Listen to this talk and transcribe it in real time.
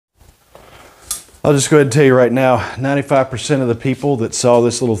I'll just go ahead and tell you right now, 95% of the people that saw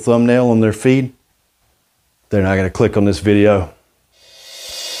this little thumbnail on their feed, they're not going to click on this video.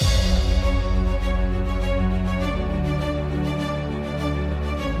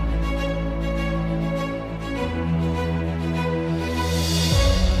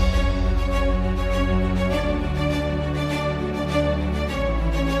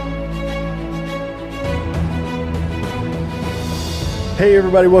 Hey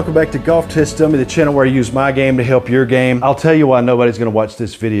everybody, welcome back to GolfTestDummy, the channel where I use my game to help your game. I'll tell you why nobody's gonna watch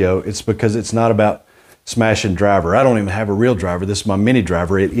this video. It's because it's not about smashing driver. I don't even have a real driver. This is my mini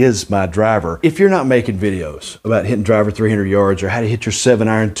driver. It is my driver. If you're not making videos about hitting driver 300 yards or how to hit your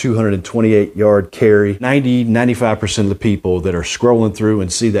 7-iron 228 yard carry, 95% of the people that are scrolling through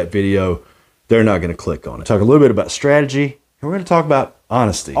and see that video, they're not gonna click on it. Talk a little bit about strategy, and we're gonna talk about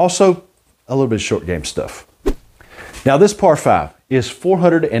honesty. Also, a little bit of short game stuff. Now this par 5 is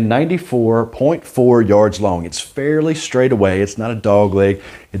 494.4 yards long. It's fairly straight away. It's not a dog leg.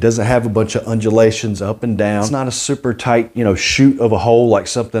 It doesn't have a bunch of undulations up and down. It's not a super tight, shoot of a hole like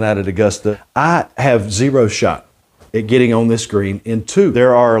something out at Augusta. I have zero shot at getting on this green in 2.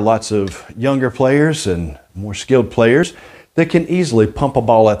 There are lots of younger players and more skilled players that can easily pump a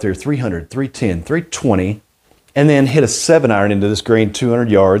ball out there 300, 310, 320, and then hit a 7-iron into this green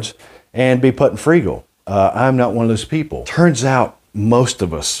 200 yards and be putting freegal. I'm not one of those people. Turns out most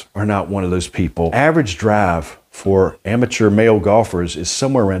of us are not one of those people. Average drive for amateur male golfers is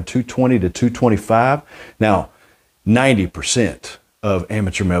somewhere around 220 to 225. Now, 90% of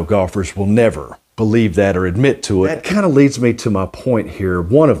amateur male golfers will never believe that or admit to it. That kind of leads me to my point here.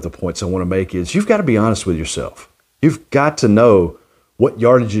 One of the points I want to make is you've got to be honest with yourself. You've got to know what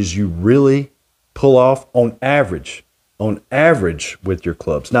yardages you really pull off on average with your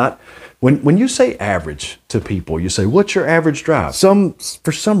clubs. Not when you say average to people, you say, what's your average drive?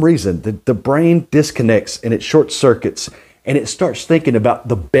 For some reason, the brain disconnects and it short circuits and it starts thinking about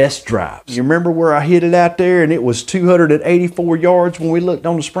the best drives. You remember where I hit it out there and it was 284 yards when we looked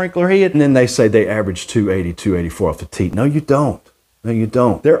on the sprinkler head? And then they say they average 280, 284 off the tee. No, you don't. No, you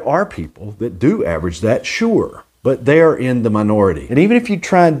don't. There are people that do average that, sure, but they are in the minority. And even if you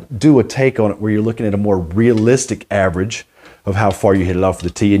try and do a take on it where you're looking at a more realistic average of how far you hit it off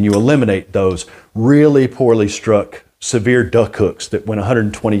the tee and you eliminate those really poorly struck severe duck hooks that went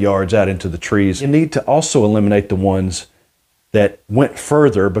 120 yards out into the trees, you need to also eliminate the ones that went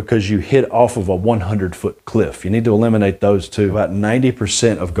further because you hit off of a 100-foot cliff. You need to eliminate those too. About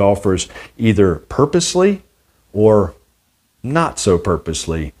 90% of golfers either purposely or not so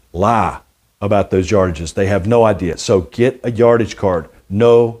purposely lie about those yardages. They have no idea. So get a yardage card.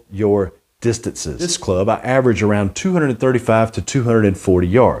 Know your distances. This club, I average around 235 to 240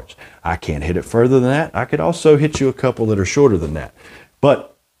 yards. I can't hit it further than that. I could also hit you a couple that are shorter than that.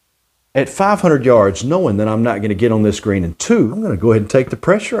 But at 500 yards, knowing that I'm not going to get on this green in 2, I'm going to go ahead and take the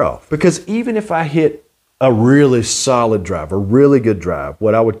pressure off. Because even if I hit a really solid drive, a really good drive,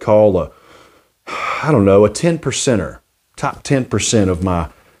 what I would call a 10%er, top 10% of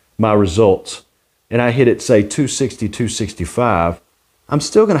my results, and I hit it, say, 260, 265, I'm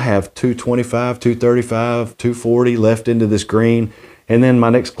still going to have 225, 235, 240 left into this green, and then my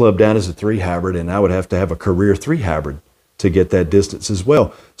next club down is a 3 hybrid, and I would have to have a career 3 hybrid to get that distance as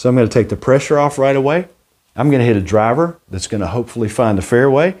well. So I'm going to take the pressure off right away. I'm going to hit a driver that's going to hopefully find the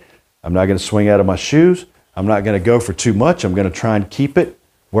fairway. I'm not going to swing out of my shoes. I'm not going to go for too much. I'm going to try and keep it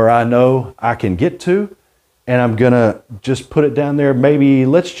where I know I can get to, and I'm going to just put it down there. Maybe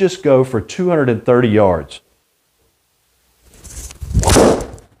let's just go for 230 yards.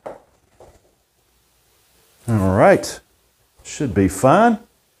 All right, should be fine.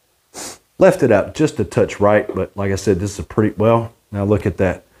 Left it out just a touch right, but like I said, this is a pretty, well, now look at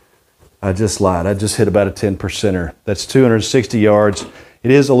that. I just lied. I just hit about a 10%er. That's 260 yards.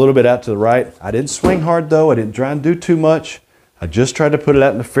 It is a little bit out to the right. I didn't swing hard though. I didn't try and do too much. I just tried to put it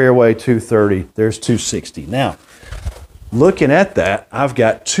out in the fairway, 230. There's 260. Now, looking at that, I've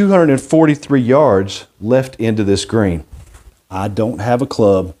got 243 yards left into this green. I don't have a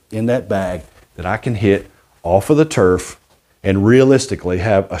club in that bag that I can hit off of the turf and realistically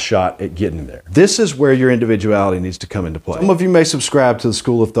have a shot at getting there. This is where your individuality needs to come into play. Some of you may subscribe to the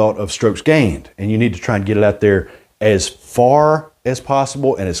school of thought of strokes gained, and you need to try and get it out there as far as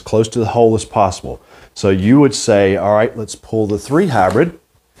possible and as close to the hole as possible. So you would say, all right, let's pull the 3 hybrid.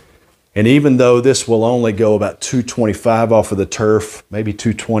 And even though this will only go about 225 off of the turf, maybe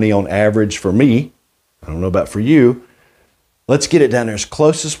 220 on average for me, I don't know about for you, let's get it down there as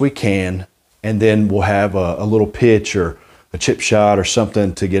close as we can, and then we'll have a little pitch or a chip shot or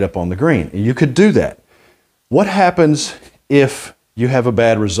something to get up on the green. And you could do that. What happens if you have a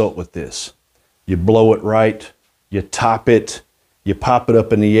bad result with this? you blow it right, you top it, you pop it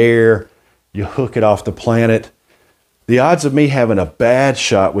up in the air, you hook it off the planet. The odds of me having a bad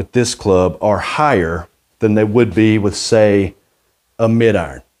shot with this club are higher than they would be with, say, a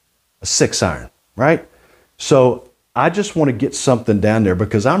mid-iron, a 6-iron, right? So I just want to get something down there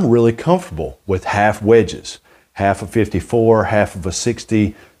because I'm really comfortable with half wedges, half a 54, half of a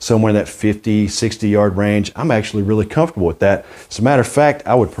 60, somewhere in that 50, 60-yard range. I'm actually really comfortable with that. As a matter of fact,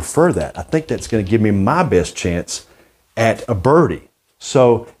 I would prefer that. I think that's going to give me my best chance at a birdie.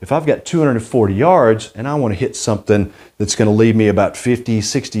 So if I've got 240 yards and I want to hit something that's going to lead me about 50,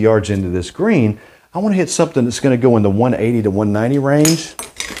 60 yards into this green, I want to hit something that's going to go in the 180 to 190 range.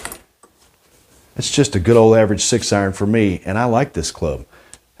 It's just a good old average 6-iron for me, and I like this club.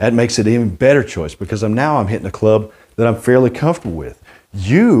 That makes it an even better choice because I'm hitting a club that I'm fairly comfortable with.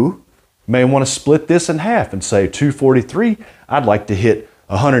 You may want to split this in half and say 243, I'd like to hit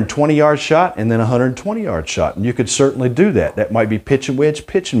a 120-yard shot and then a 120-yard shot. And you could certainly do that. That might be pitch and wedge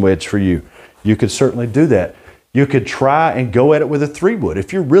for you. You could certainly do that. You could try and go at it with a 3-wood.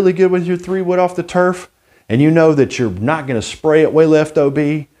 If you're really good with your 3-wood off the turf and you know that you're not going to spray it way left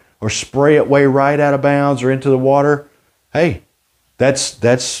OB or spray it way right out of bounds or into the water, hey,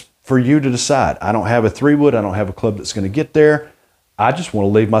 that's for you to decide. I don't have a 3-wood. I don't have a club that's going to get there. I just want to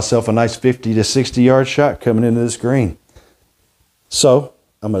leave myself a nice 50 to 60-yard shot coming into this green. So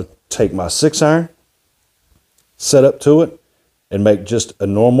I'm going to take my 6-iron, set up to it, and make just a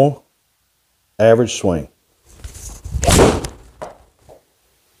normal average swing.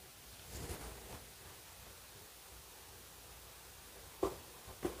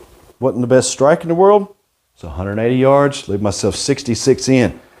 Wasn't the best strike in the world. It's 180 yards, leave myself 66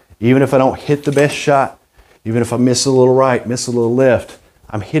 in. Even if I don't hit the best shot, even if I miss a little right, miss a little left,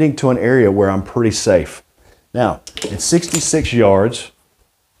 I'm hitting to an area where I'm pretty safe. Now, at 66 yards,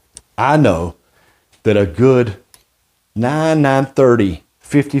 I know that a good 9:30,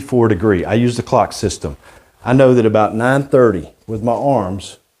 54 degree, I use the clock system. I know that about 9:30 with my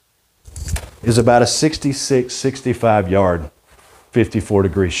arms is about a 66, 65 yard, 54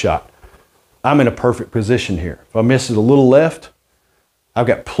 degree shot. I'm in a perfect position here. If I miss it a little left, I've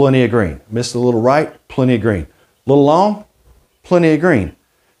got plenty of green. Miss it a little right, plenty of green. A little long, plenty of green.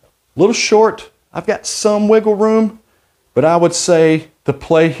 A little short, I've got some wiggle room, but I would say the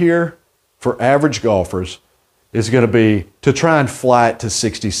play here for average golfers is going to be to try and fly it to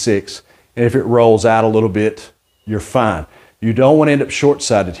 66. And if it rolls out a little bit, you're fine. You don't want to end up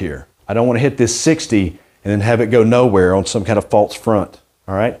short-sided here. I don't want to hit this 60 and then have it go nowhere on some kind of false front.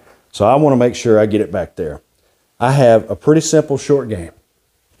 All right? So I want to make sure I get it back there. I have a pretty simple short game.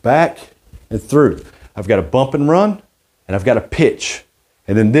 Back and through. I've got a bump and run, and I've got a pitch.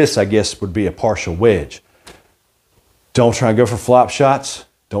 And then this, I guess, would be a partial wedge. Don't try and go for flop shots.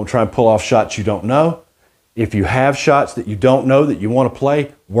 Don't try and pull off shots you don't know. If you have shots that you don't know that you want to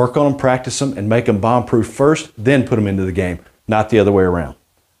play, work on them, practice them, and make them bomb-proof first, then put them into the game, not the other way around.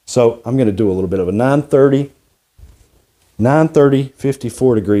 So I'm going to do a little bit of a 930,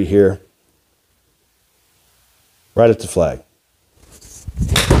 54 degree here, right at the flag.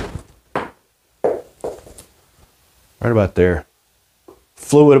 Right about there.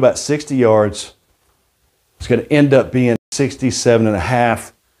 Flew it about 60 yards. It's going to end up being 67 and a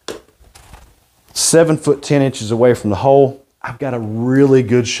half. 7 foot 10 inches away from the hole. I've got a really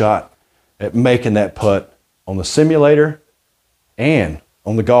good shot at making that putt on the simulator and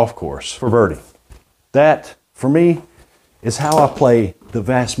on the golf course for birdie. That, for me, is how I play the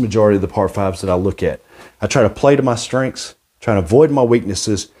vast majority of the par 5s that I look at. I try to play to my strengths, try to avoid my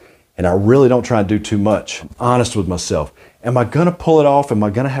weaknesses, and I really don't try and do too much. I'm honest with myself. Am I going to pull it off? Am I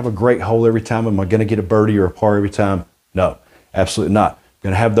going to have a great hole every time? Am I going to get a birdie or a par every time? No, absolutely not. I'm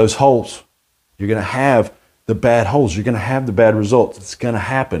going to have those holes. You're going to have the bad holes. You're going to have the bad results. It's going to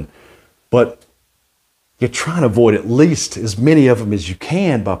happen. But you're trying to avoid at least as many of them as you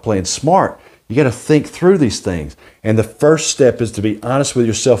can by playing smart. You got to think through these things. And the first step is to be honest with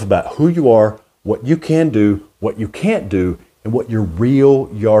yourself about who you are, what you can do, what you can't do, and what your real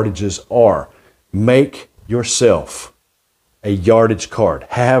yardages are. Make yourself a yardage card.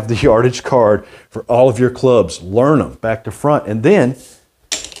 Have the yardage card for all of your clubs. Learn them back to front. And then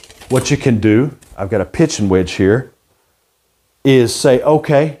what you can do, I've got a pitch and wedge here, is say,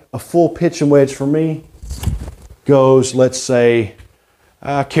 okay, a full pitch and wedge for me goes, let's say,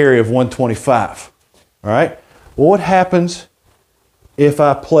 a carry of 125. All right? Well, what happens if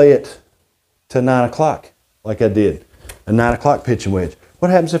I play it to 9 o'clock like I did? A 9 o'clock pitch and wedge. What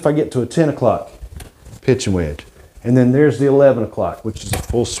happens if I get to a 10 o'clock pitch and wedge? And then there's the 11 o'clock, which is a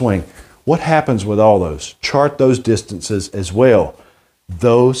full swing. What happens with all those? Chart those distances as well.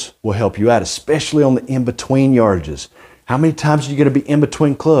 those will help you out, especially on the in-between yardages. How many times are you going to be in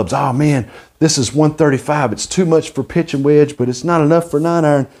between clubs? Oh man, this is 135. It's too much for pitch and wedge, but it's not enough for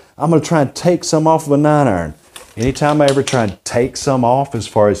 9-iron. I'm going to try and take some off of a 9-iron. Anytime I ever try and take some off as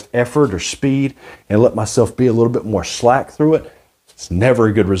far as effort or speed and let myself be a little bit more slack through it, it's never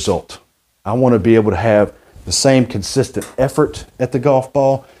a good result. I want to be able to have the same consistent effort at the golf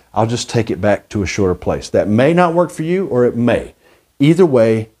ball. I'll just take it back to a shorter place. That may not work for you, or it may. Either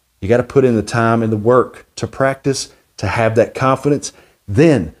way, you got to put in the time and the work to practice, to have that confidence.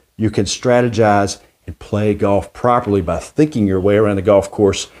 Then you can strategize and play golf properly by thinking your way around the golf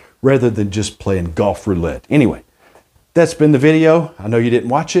course rather than just playing golf roulette. Anyway, that's been the video. I know you didn't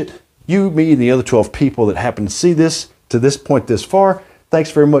watch it. You, me, and the other 12 people that happen to see this to this point this far,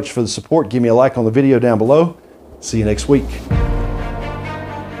 thanks very much for the support. Give me a like on the video down below. See you next week.